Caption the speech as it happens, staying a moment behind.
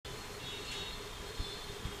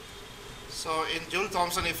So in Joule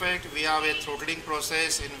Thomson effect, we have a throttling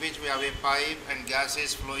process in which we have a pipe and gas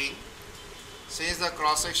is flowing. Since the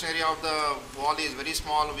cross-section area of the wall is very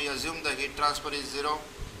small, we assume the heat transfer is zero.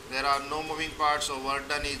 There are no moving parts, so work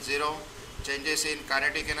done is zero. Changes in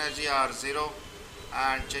kinetic energy are zero,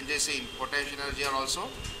 and changes in potential energy are also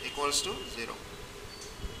equals to zero.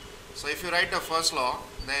 So if you write the first law,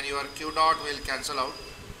 then your Q dot will cancel out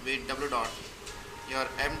with W dot. Your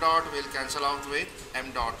M dot will cancel out with M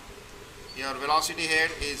dot. Your velocity head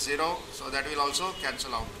is zero, so that will also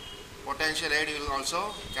cancel out. Potential head will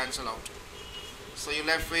also cancel out. So you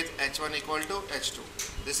left with H1 equal to H2.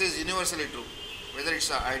 This is universally true, whether it's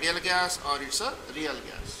an ideal gas or it's a real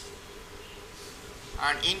gas.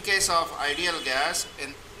 And in case of ideal gas,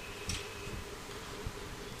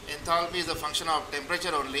 enthalpy is a function of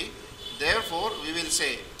temperature only. Therefore, we will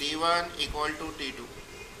say T1 equal to T2.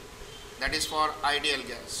 That is for ideal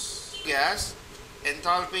gas. Gas,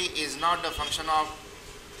 enthalpy is not the function of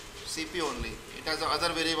Cp only. It has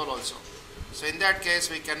other variable also. So in that case,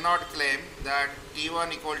 we cannot claim that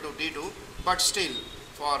T1 equal to T2. But still,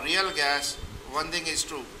 for real gas, one thing is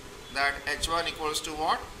true, that H1 equals to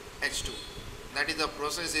what? H2. That is, the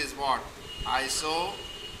process is what? Isothalpic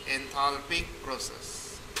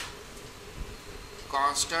process.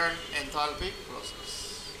 Constant enthalpic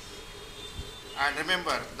process. And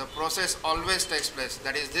remember, the process always takes place,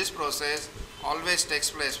 that is, this process always takes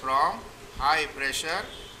place from high pressure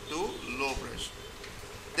to low pressure.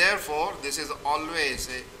 Therefore, this is always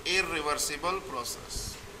an irreversible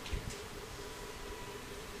process.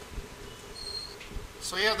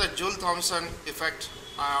 So here the Joule Thomson effect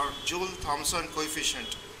or Joule Thomson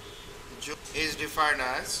coefficient is defined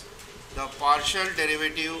as the partial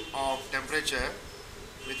derivative of temperature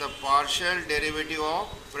with a partial derivative of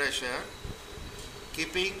pressure,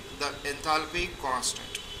 keeping the enthalpy constant.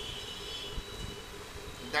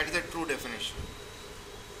 That is the true definition.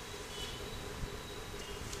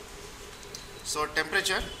 So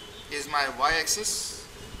temperature is my y-axis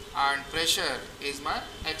and pressure is my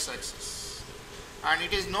x-axis. And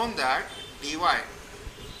it is known that dy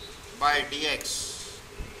by dx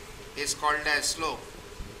is called as slope.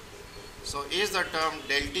 So is the term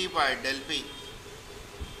del T by del P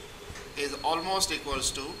is almost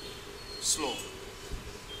equals to slope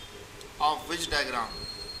of which diagram?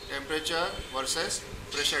 Temperature versus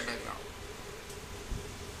pressure diagram.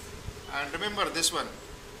 And remember this one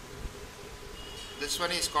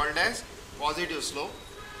is called as positive slope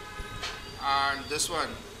and this one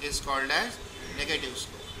is called as negative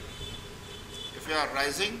slope. If you are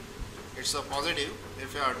rising, it's a positive.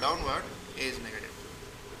 If you are downward, it is negative.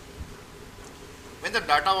 When the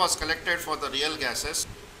data was collected for the real gases,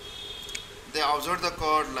 they observed the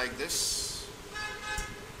curve like this.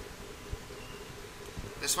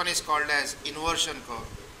 This one is called as inversion curve.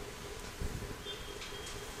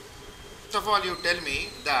 First of all, you tell me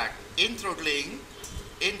that in throttling,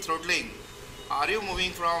 are you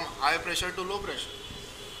moving from high pressure to low pressure?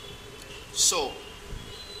 So,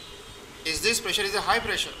 is this pressure is a high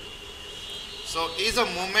pressure? So, is a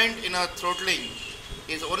movement in a throttling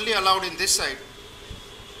is only allowed in this side?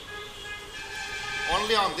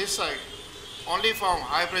 Only on this side, only from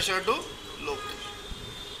high pressure to low pressure.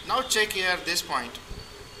 Now check here this point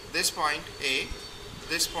A,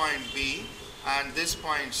 this point B and this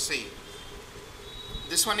point C.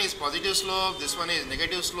 This one is positive slope, this one is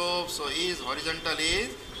negative slope, so is horizontal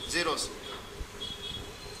is 0 slope.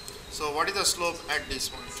 So what is the slope at this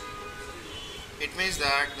point? It means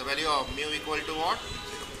that the value of mu equal to what?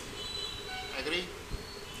 0. Agree?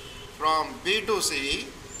 From B to C,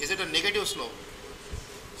 is it a negative slope?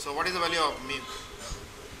 So what is the value of mu?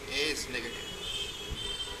 A is negative.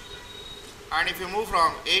 And if you move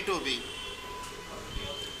from A to B,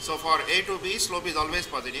 so for A to B, slope is always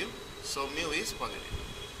positive, so mu is positive.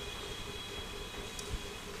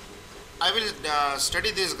 I will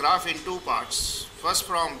study this graph in two parts. First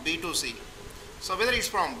from B to C. So whether it's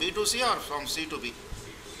from B to C or from C to B?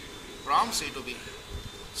 From C to B.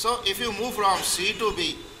 So if you move from C to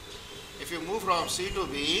B,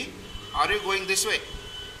 are you going this way?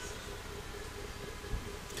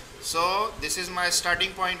 So this is my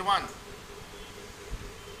starting point 1.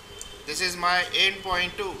 This is my end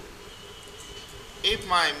point 2. If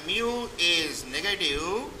my mu is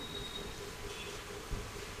negative,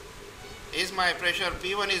 is my pressure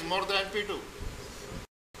P1 is more than P2?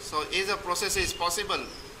 So is the process is possible?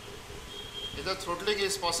 Is the throttling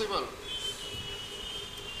is possible?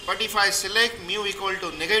 But if I select mu equal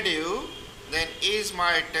to negative, then is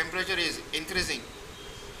my temperature is increasing?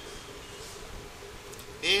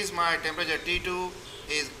 Is my temperature T2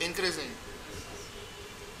 is increasing?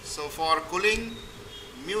 So for cooling,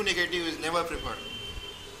 mu negative is never preferred.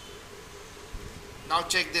 Now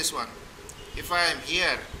check this one. If I am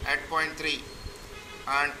here at point 3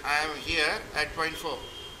 and I am here at point 4,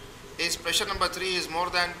 is pressure number 3 is more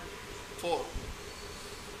than 4.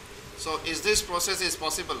 So is this process is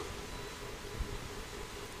possible?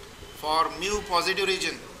 For mu positive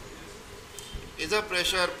region, is the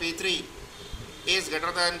pressure P3 is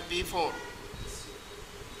greater than P4?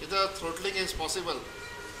 Is the throttling is possible?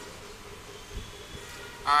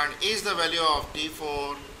 And is the value of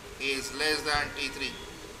T4 is less than T3?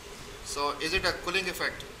 So is it a cooling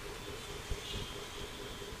effect?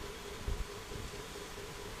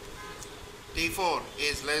 T4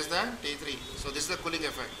 is less than T3. So this is the cooling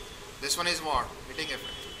effect. This one is what? Heating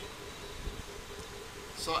effect.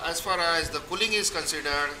 So as far as the cooling is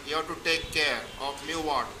considered, you have to take care of mu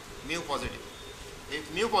what? Mu positive.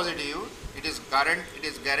 If mu positive, it is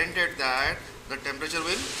guaranteed that the temperature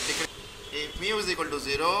will decrease. If mu is equal to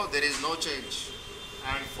 0, there is no change.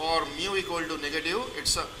 And for mu equal to negative,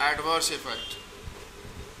 it's an adverse effect.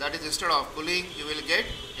 That is, instead of cooling, you will get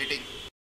heating.